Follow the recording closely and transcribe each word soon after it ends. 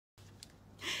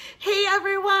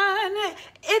everyone.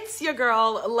 It's your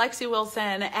girl, Lexi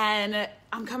Wilson, and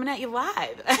I'm coming at you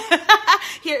live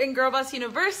here in Girlboss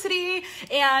University.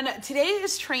 And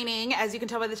today's training, as you can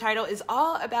tell by the title, is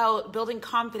all about building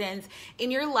confidence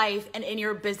in your life and in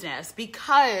your business,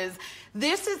 because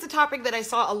this is the topic that I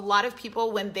saw a lot of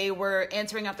people when they were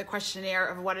answering out the questionnaire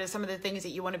of what are some of the things that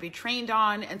you want to be trained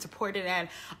on and supported in.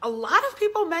 A lot of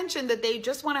people mentioned that they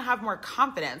just want to have more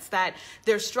confidence, that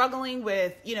they're struggling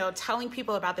with, telling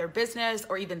people about their business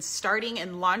or even starting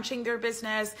and launching their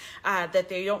business, that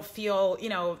they don't feel,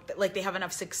 like they have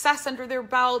enough success under their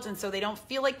belt. And so they don't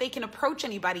feel like they can approach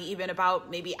anybody even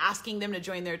about maybe asking them to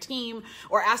join their team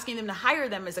or asking them to hire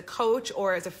them as a coach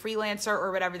or as a freelancer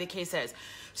or whatever the case is.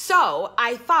 So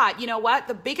I thought,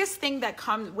 the biggest thing that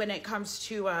comes when it comes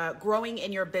to growing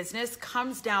in your business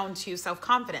comes down to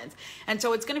self-confidence. And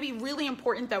so it's going to be really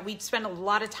important that we spend a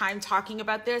lot of time talking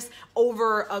about this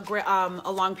over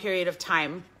a long period of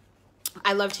time.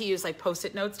 I love to use like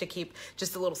Post-it notes to keep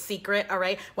just a little secret. All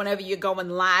right. Whenever you're going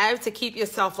live, to keep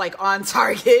yourself like on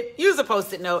target, use a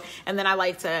Post-it note. And then I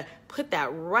like to put that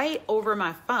right over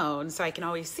my phone so I can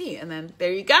always see. And then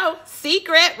there you go.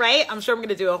 Secret, right? I'm sure I'm going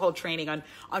to do a whole training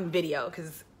on video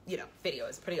because, video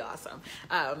is pretty awesome.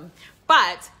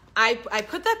 But I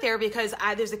put that there because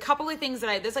there's a couple of things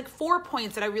there's like 4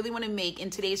 points that I really want to make in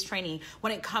today's training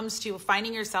when it comes to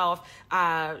finding yourself,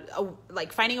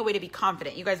 finding a way to be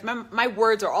confident. You guys, my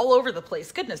words are all over the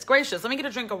place. Goodness gracious. Let me get a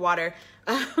drink of water.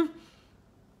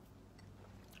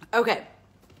 Okay.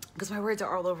 Because my words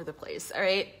are all over the place. All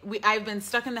right. I've been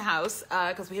stuck in the house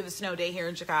because we have a snow day here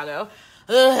in Chicago.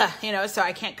 So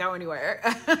I can't go anywhere.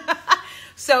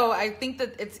 So I think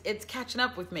that it's catching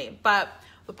up with me. But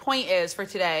the point is, for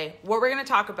today, what we're going to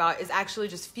talk about is actually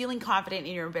just feeling confident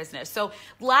in your business. So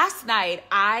last night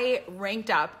I ranked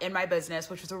up in my business,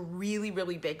 which was a really,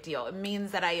 really big deal. It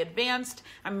means that I advanced,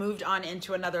 I moved on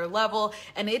into another level,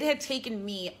 and it had taken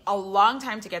me a long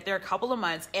time to get there, a couple of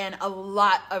months, and a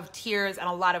lot of tears and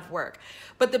a lot of work.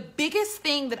 But the biggest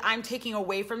thing that I'm taking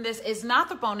away from this is not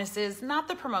the bonuses, not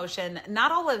the promotion,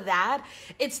 not all of that.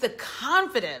 It's the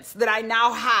confidence that I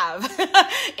now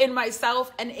have in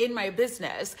myself and in my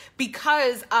business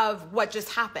because of what just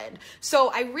happened.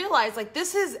 So I realized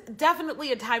this is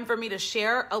definitely a time for me to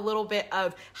share a little bit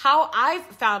of how I've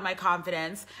found my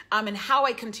confidence and how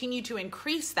I continue to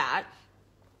increase that.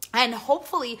 And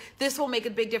hopefully this will make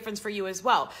a big difference for you as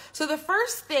well. So the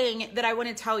first thing that I want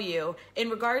to tell you in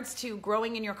regards to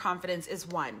growing in your confidence is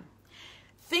one,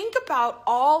 think about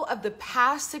all of the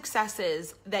past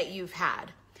successes that you've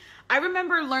had. I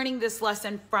remember learning this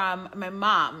lesson from my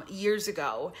mom years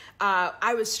ago.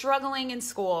 I was struggling in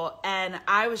school and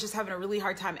I was just having a really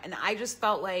hard time. And I just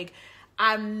felt like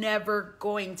I'm never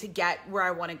going to get where I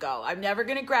want to go. I'm never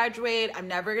going to graduate. I'm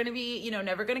never going to be,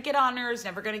 never going to get honors,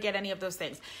 never going to get any of those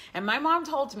things. And my mom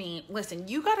told me, listen,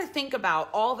 you got to think about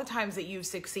all the times that you've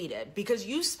succeeded, because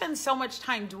you spend so much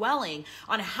time dwelling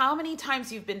on how many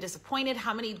times you've been disappointed,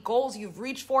 how many goals you've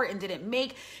reached for and didn't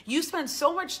make. You spend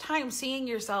so much time seeing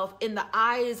yourself in the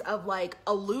eyes of like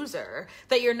a loser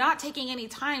that you're not taking any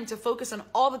time to focus on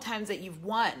all the times that you've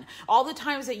won, all the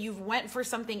times that you've went for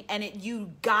something and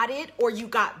you got it or you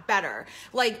got better.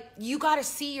 You got to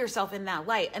see yourself in that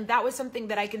light. And that was something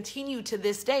that I continue to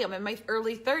this day. I'm in my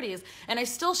early 30s and I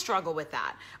still struggle with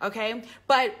that. Okay.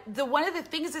 But one of the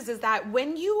things is that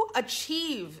when you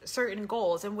achieve certain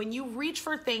goals and when you reach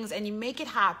for things and you make it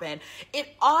happen,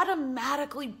 it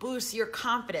automatically boosts your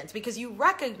confidence because you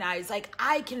recognize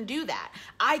I can do that.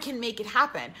 I can make it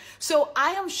happen. So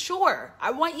I am sure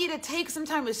I want you to take some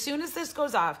time as soon as this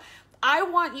goes off. I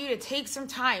want you to take some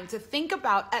time to think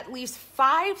about at least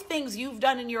 5 things you've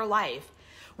done in your life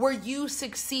where you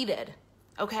succeeded,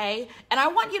 okay? And I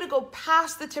want you to go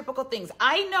past the typical things.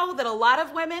 I know that a lot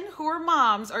of women who are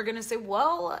moms are going to say,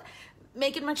 well,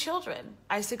 making my children,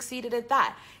 I succeeded at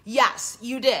that. Yes,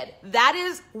 you did. That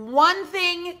is one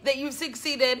thing that you've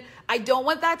succeeded. I don't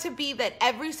want that to be that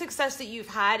every success that you've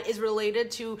had is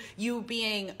related to you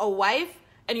being a wife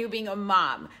and you being a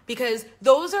mom, because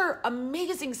those are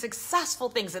amazing, successful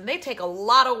things and they take a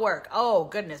lot of work. Oh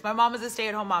goodness, my mom is a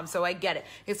stay-at-home mom, so I get it.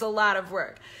 It's a lot of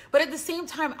work. But at the same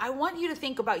time, I want you to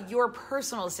think about your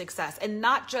personal success and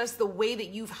not just the way that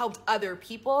you've helped other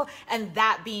people and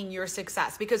that being your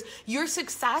success, because your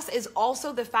success is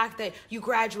also the fact that you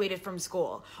graduated from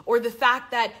school, or the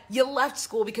fact that you left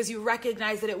school because you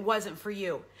recognized that it wasn't for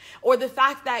you, or the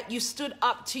fact that you stood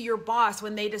up to your boss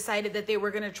when they decided that they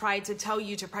were going to try to tell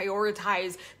you to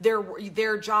prioritize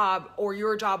their job or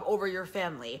your job over your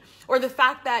family, or the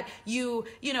fact that you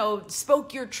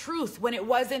spoke your truth when it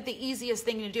wasn't the easiest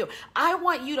thing to do. I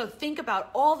want you to think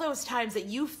about all those times that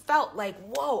you felt like,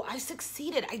 whoa, I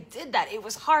succeeded. I did that. It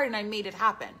was hard and I made it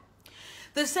happen.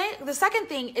 The second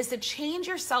thing is to change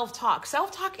your self-talk.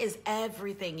 Self-talk is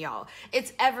everything, y'all.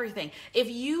 It's everything. If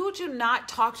you do not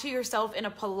talk to yourself in a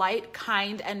polite,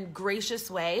 kind, and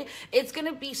gracious way, it's going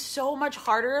to be so much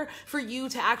harder for you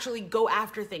to actually go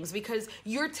after things, because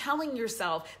you're telling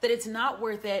yourself that it's not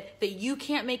worth it, that you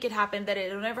can't make it happen, that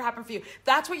it'll never happen for you.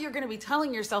 That's what you're going to be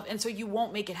telling yourself, and so you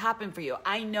won't make it happen for you.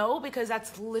 I know, because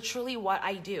that's literally what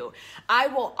I do. I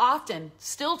will often,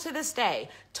 still to this day,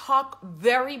 talk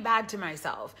very bad to myself.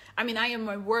 I mean, I am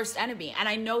my worst enemy. And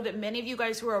I know that many of you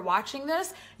guys who are watching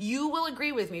this, you will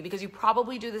agree with me, because you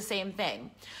probably do the same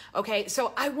thing. Okay.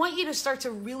 So I want you to start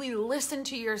to really listen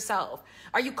to yourself.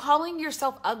 Are you calling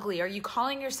yourself ugly? Are you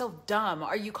calling yourself dumb?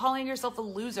 Are you calling yourself a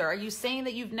loser? Are you saying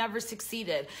that you've never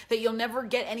succeeded, that you'll never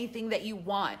get anything that you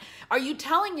want? Are you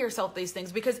telling yourself these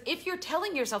things? Because if you're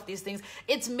telling yourself these things,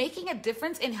 it's making a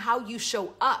difference in how you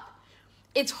show up.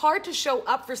 It's hard to show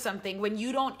up for something when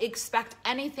you don't expect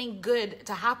anything good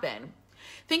to happen.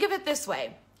 Think of it this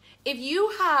way. If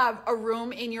you have a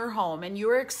room in your home and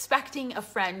you're expecting a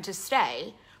friend to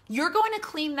stay, you're going to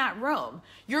clean that room.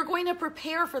 You're going to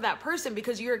prepare for that person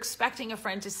because you're expecting a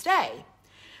friend to stay.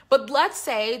 But let's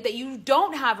say that you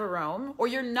don't have a room, or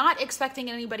you're not expecting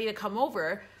anybody to come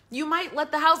over. You might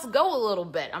let the house go a little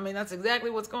bit. I mean, that's exactly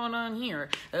what's going on here.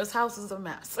 This house is a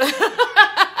mess.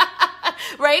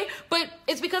 Right? But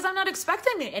it's because I'm not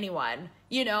expecting anyone.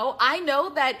 I know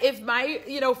that if my,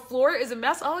 floor is a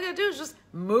mess, all I gotta do is just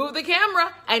move the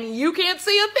camera and you can't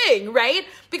see a thing, right?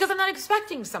 Because I'm not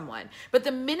expecting someone. But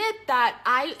the minute that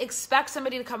I expect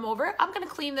somebody to come over, I'm gonna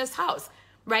clean this house,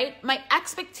 right? My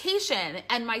expectation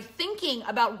and my thinking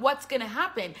about what's gonna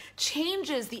happen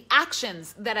changes the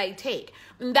actions that I take.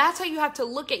 And that's how you have to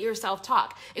look at your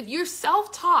self-talk. If your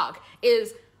self-talk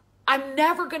is, I'm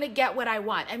never going to get what I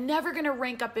want, I'm never going to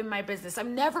rank up in my business,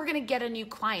 I'm never going to get a new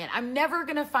client, I'm never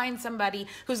going to find somebody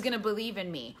who's going to believe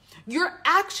in me, your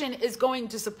action is going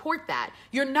to support that.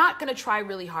 You're not going to try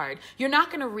really hard. You're not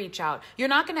going to reach out. You're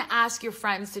not going to ask your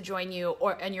friends to join you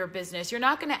in your business. You're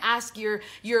not going to ask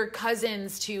your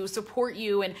cousins to support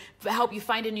you and help you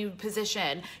find a new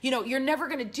position. You're never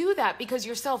going to do that, because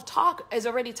your self-talk is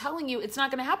already telling you it's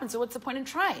not going to happen. So what's the point in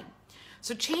trying?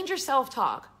 So change your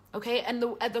self-talk. Okay. And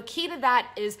the key to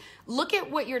that is look at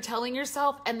what you're telling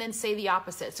yourself and then say the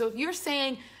opposite. So if you're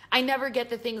saying, I never get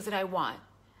the things that I want,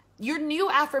 your new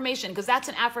affirmation, because that's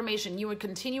an affirmation, you are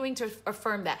continuing to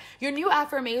affirm that. Your new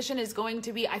affirmation is going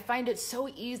to be, I find it so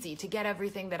easy to get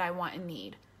everything that I want and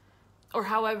need. Or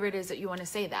however it is that you want to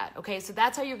say that. Okay. So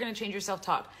that's how you're going to change your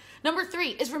self-talk. Number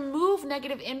 3 is remove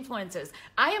negative influences.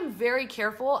 I am very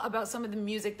careful about some of the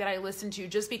music that I listen to,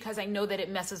 just because I know that it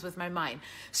messes with my mind.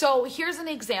 So here's an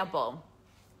example.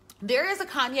 There is a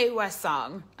Kanye West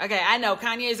song. Okay, I know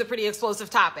Kanye is a pretty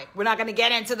explosive topic. We're not going to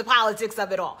get into the politics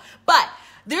of it all. But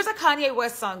there's a Kanye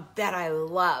West song that I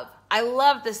love. I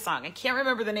love this song. I can't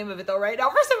remember the name of it though right now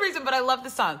for some reason, but I love the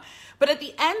song. But at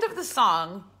the end of the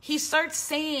song, he starts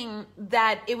saying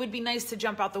that it would be nice to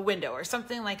jump out the window or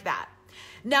something like that.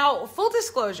 Now, full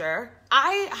disclosure,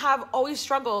 I have always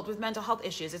struggled with mental health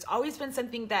issues. It's always been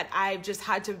something that I've just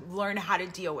had to learn how to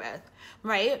deal with,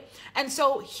 right? And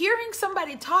so hearing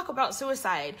somebody talk about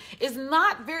suicide is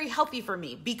not very healthy for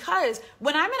me, because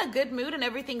when I'm in a good mood and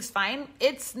everything's fine,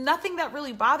 it's nothing that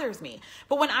really bothers me.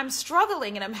 But when I'm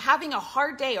struggling and I'm having a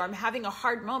hard day or I'm having a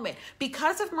hard moment,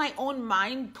 because of my own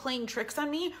mind playing tricks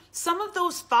on me, some of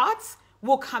those thoughts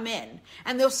will come in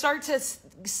and they'll start to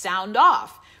sound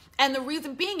off. And the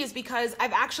reason being is because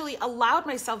I've actually allowed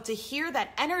myself to hear that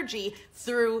energy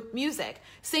through music.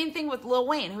 Same thing with Lil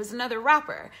Wayne, who's another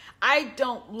rapper. I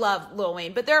don't love Lil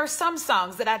Wayne, but there are some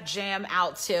songs that I jam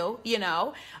out to,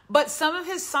 But some of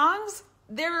his songs,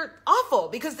 they're awful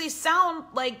because they sound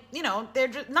like, they're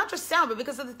just, not just sound, but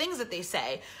because of the things that they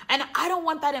say. And I don't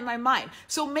want that in my mind.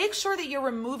 So make sure that you're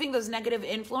removing those negative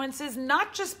influences,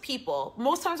 not just people.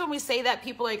 Most times when we say that,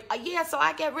 people are like, oh, yeah, so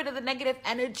I get rid of the negative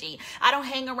energy. I don't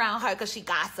hang around her because she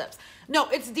gossips. No,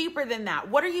 it's deeper than that.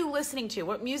 What are you listening to?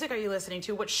 What music are you listening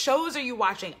to? What shows are you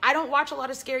watching? I don't watch a lot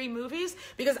of scary movies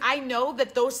because I know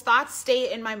that those thoughts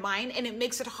stay in my mind and it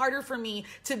makes it harder for me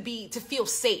to feel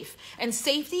safe. And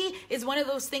safety is one of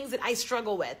those things that I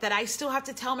struggle with, that I still have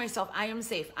to tell myself, I am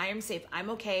safe, I am safe, I'm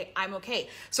okay, I'm okay.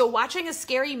 So watching a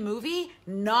scary movie,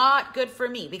 not good for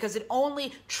me, because it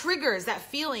only triggers that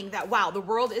feeling that, wow, the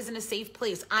world isn't a safe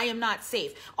place. I am not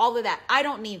safe. All of that. I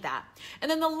don't need that. And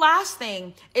then the last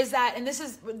thing is that, and this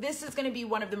is going to be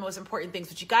one of the most important things,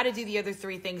 but you got to do the other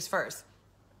three things first.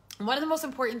 One of the most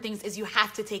important things is you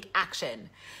have to take action.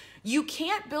 You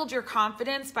can't build your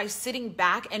confidence by sitting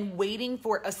back and waiting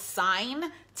for a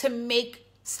sign to make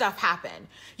stuff happen.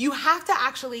 You have to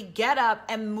actually get up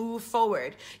and move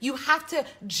forward. You have to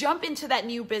jump into that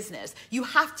new business. You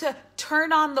have to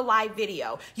turn on the live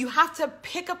video. You have to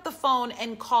pick up the phone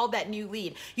and call that new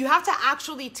lead. You have to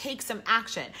actually take some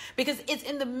action, because it's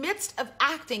in the midst of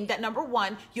acting that, number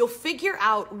one, you'll figure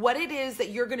out what it is that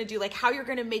you're going to do, like how you're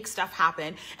going to make stuff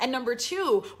happen. And number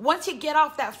two, once you get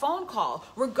off that phone call,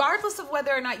 regardless of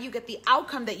whether or not you get the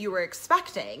outcome that you were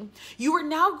expecting, you are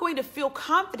now going to feel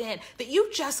confident that you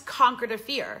just conquered a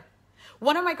fear.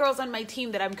 One of my girls on my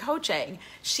team that I'm coaching,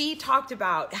 she talked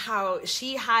about how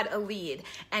she had a lead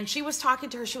and she was talking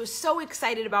to her. She was so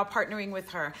excited about partnering with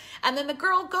her. And then the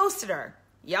girl ghosted her.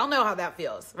 Y'all know how that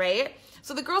feels, right?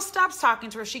 So the girl stops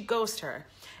talking to her. She ghosted her.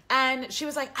 And she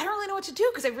was like, I don't really know what to do,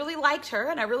 because I really liked her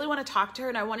and I really want to talk to her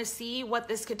and I want to see what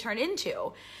this could turn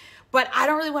into. But I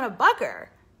don't really want to bug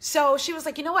her. So she was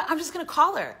like, you know what? I'm just going to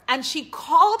call her. And she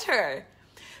called her.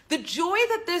 The joy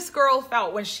that this girl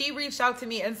felt when she reached out to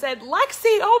me and said,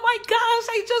 Lexi, oh my gosh,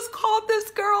 I just called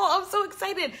this girl. I'm so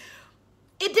excited.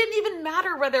 It didn't even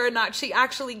matter whether or not she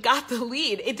actually got the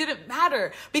lead. It didn't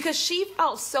matter, because she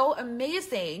felt so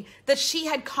amazing that she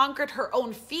had conquered her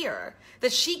own fear,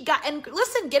 that she got, and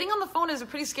listen, getting on the phone is a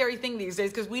pretty scary thing these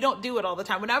days, because we don't do it all the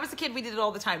time. When I was a kid, we did it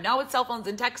all the time. Now with cell phones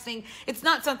and texting, it's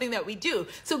not something that we do.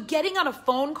 So getting on a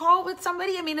phone call with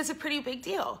somebody, I mean, is a pretty big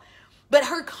deal. But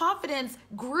her confidence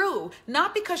grew,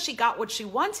 not because she got what she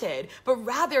wanted, but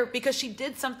rather because she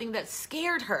did something that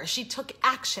scared her. She took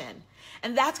action.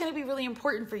 And that's going to be really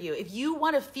important for you. If you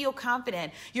want to feel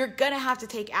confident, you're going to have to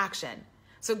take action.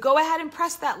 So go ahead and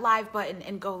press that live button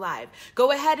and go live.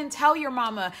 Go ahead and tell your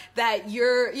mama that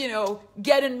you're,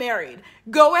 getting married.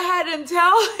 Go ahead and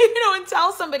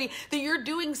tell somebody that you're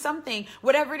doing something,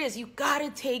 whatever it is. You got to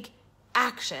take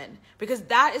action, because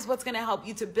that is what's going to help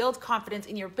you to build confidence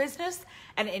in your business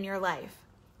and in your life.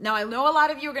 Now, I know a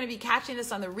lot of you are going to be catching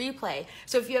this on the replay.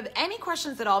 So if you have any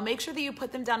questions at all, make sure that you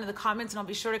put them down in the comments and I'll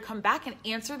be sure to come back and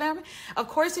answer them. Of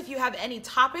course, if you have any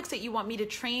topics that you want me to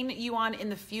train you on in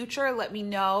the future, let me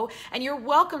know. And you're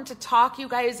welcome to talk, you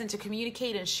guys, and to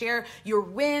communicate and share your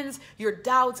wins, your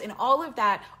doubts, and all of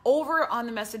that over on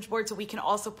the message board, so we can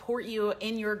all support you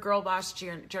in your girl boss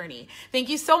journey. Thank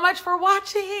you so much for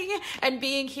watching and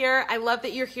being here. I love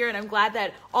that you're here, and I'm glad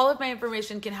that all of my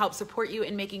information can help support you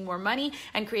in making more money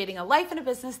and creating a life and a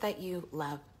business that you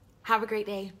love. Have a great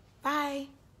day. Bye.